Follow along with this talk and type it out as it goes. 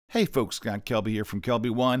Hey folks, Scott Kelby here from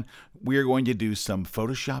KelbyOne. We are going to do some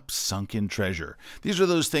Photoshop sunken treasure. These are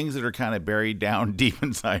those things that are kind of buried down deep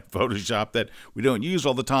inside Photoshop that we don't use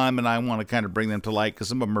all the time, and I want to kind of bring them to light because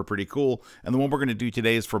some of them are pretty cool. And the one we're going to do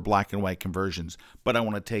today is for black and white conversions. But I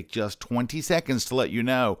want to take just 20 seconds to let you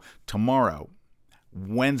know tomorrow,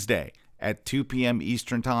 Wednesday, at 2 p.m.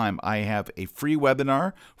 Eastern Time, I have a free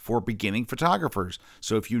webinar for beginning photographers.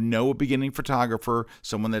 So if you know a beginning photographer,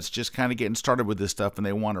 someone that's just kind of getting started with this stuff and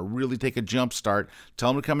they want to really take a jump start,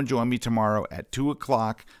 tell them to come and join me tomorrow at 2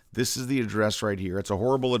 o'clock. This is the address right here. It's a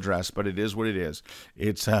horrible address, but it is what it is.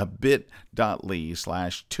 It's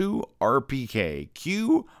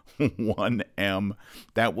bit.ly/2RPKQ1M.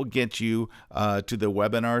 That will get you to the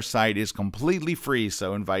webinar site. It's completely free,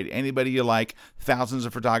 so invite anybody you like. Thousands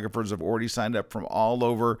of photographers have already signed up from all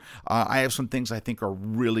over. I have some things I think are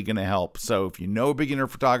really going to help. So if you know a beginner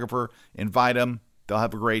photographer, invite them. They'll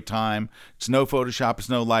have a great time. It's no Photoshop, it's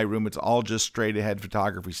no Lightroom. It's all just straight ahead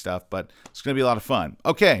photography stuff, but it's going to be a lot of fun.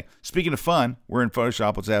 Okay, speaking of fun, we're in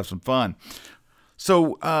Photoshop. Let's have some fun.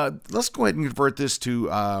 So let's go ahead and convert this to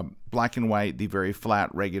black and white, the very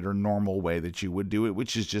flat, regular, normal way that you would do it,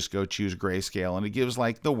 which is just go choose grayscale, and it gives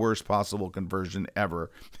like the worst possible conversion ever.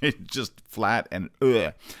 It's just flat and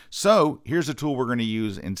ugh. So here's a tool we're going to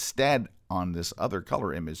use instead on this other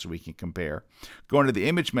color image so we can compare. Go into the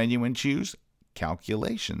image menu and choose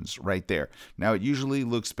calculations right there. Now it usually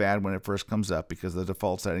looks bad when it first comes up because the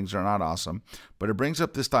default settings are not awesome, but it brings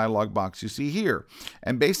up this dialog box you see here,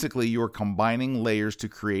 and basically you're combining layers to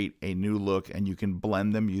create a new look, and you can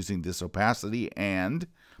blend them using this opacity and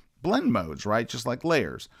blend modes, right? Just like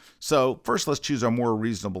layers. So first let's choose our more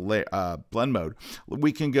reasonable blend mode.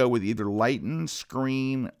 We can go with either lighten,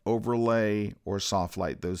 screen, overlay, or soft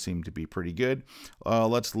light. Those seem to be pretty good.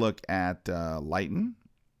 Let's look at lighten.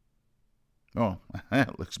 Oh,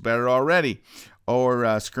 it looks better already.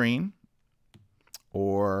 Or screen,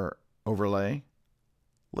 or overlay,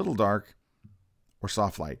 little dark, or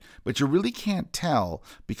soft light. But you really can't tell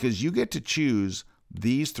because you get to choose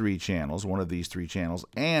these three channels, one of these three channels,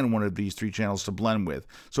 and one of these three channels to blend with.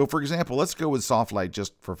 So for example, let's go with soft light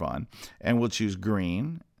just for fun, and we'll choose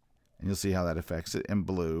green, and you'll see how that affects it, and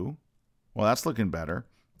blue. Well, that's looking better.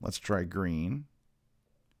 Let's try green.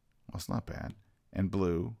 Well, it's not bad. And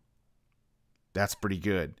blue. That's pretty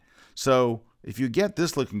good. So if you get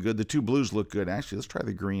this looking good, the two blues look good. Actually, let's try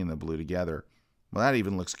the green and the blue together. Well, that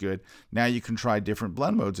even looks good. Now you can try different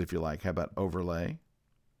blend modes if you like. How about overlay?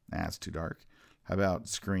 That's too dark. How about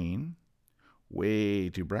screen? Way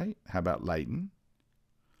too bright. How about lighten?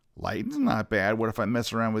 Lighten's not bad. What if I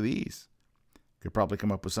mess around with these? Could probably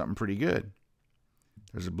come up with something pretty good.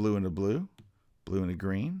 There's a blue and a blue. Blue and a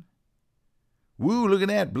green. Woo, look at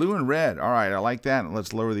that, blue and red. All right, I like that.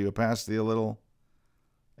 Let's lower the opacity a little.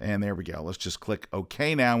 And there we go. Let's just click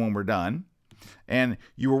OK now when we're done. And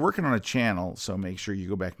you were working on a channel, so make sure you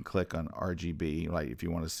go back and click on RGB, like if you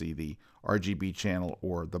want to see the RGB channel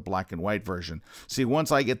or the black and white version. See,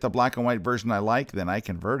 once I get the black and white version I like, then I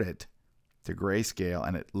convert it to grayscale,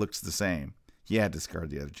 and it looks the same. Yeah, discard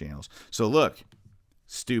the other channels. So look,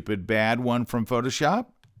 stupid bad one from Photoshop,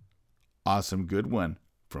 awesome good one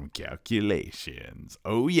from calculations.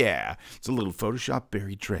 Oh yeah, it's a little Photoshop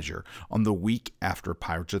buried treasure on the week after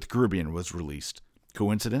Pirates of the Caribbean was released.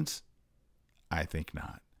 Coincidence? I think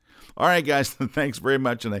not. All right, guys, thanks very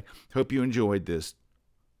much, and I hope you enjoyed this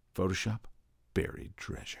Photoshop buried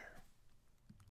treasure.